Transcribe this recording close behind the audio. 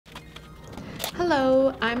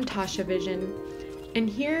Hello, I'm Tasha Vision, and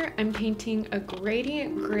here I'm painting a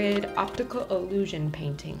gradient grid optical illusion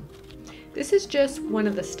painting. This is just one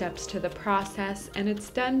of the steps to the process, and it's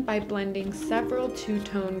done by blending several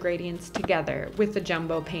two-tone gradients together with a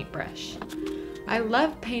jumbo paintbrush. I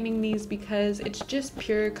love painting these because it's just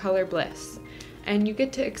pure color bliss, and you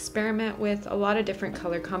get to experiment with a lot of different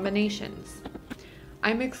color combinations.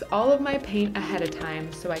 I mix all of my paint ahead of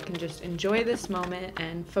time so I can just enjoy this moment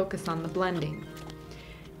and focus on the blending.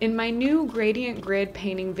 In my new gradient grid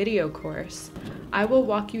painting video course, I will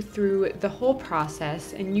walk you through the whole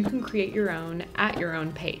process and you can create your own at your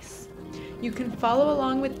own pace. You can follow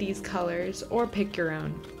along with these colors or pick your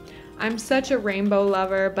own. I'm such a rainbow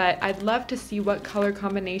lover, but I'd love to see what color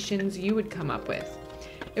combinations you would come up with.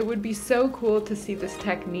 It would be so cool to see this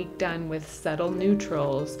technique done with subtle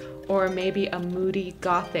neutrals or maybe a moody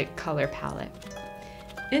gothic color palette.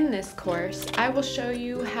 In this course, I will show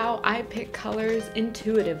you how I pick colors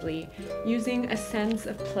intuitively using a sense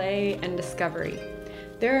of play and discovery.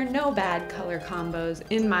 There are no bad color combos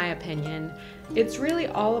in my opinion. It's really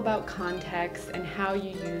all about context and how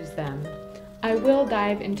you use them. I will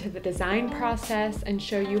dive into the design process and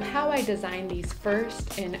show you how I designed these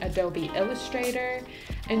first in Adobe Illustrator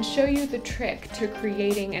and show you the trick to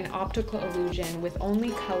creating an optical illusion with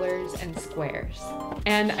only colors and squares.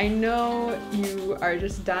 And I know you are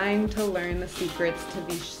just dying to learn the secrets to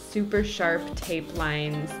these super sharp tape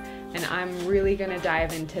lines, and I'm really gonna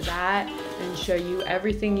dive into that and show you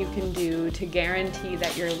everything you can do to guarantee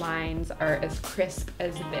that your lines are as crisp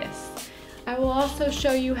as this. I will also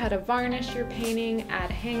show you how to varnish your painting, add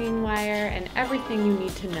hanging wire, and everything you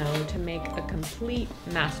need to know to make a complete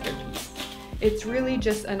masterpiece. It's really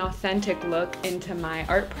just an authentic look into my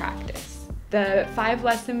art practice. The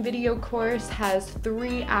 5-lesson video course has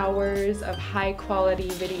 3 hours of high-quality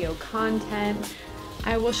video content.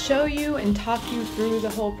 I will show you and talk you through the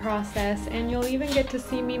whole process, and you'll even get to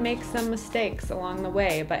see me make some mistakes along the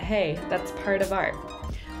way, but hey, that's part of art.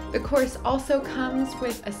 The course also comes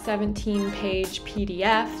with a 17-page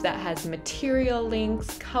PDF that has material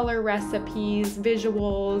links, color recipes,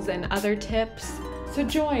 visuals, and other tips. So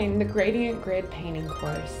join the Gradient Grid painting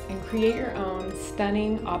course and create your own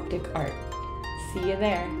stunning optic art. See you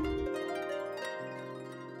there.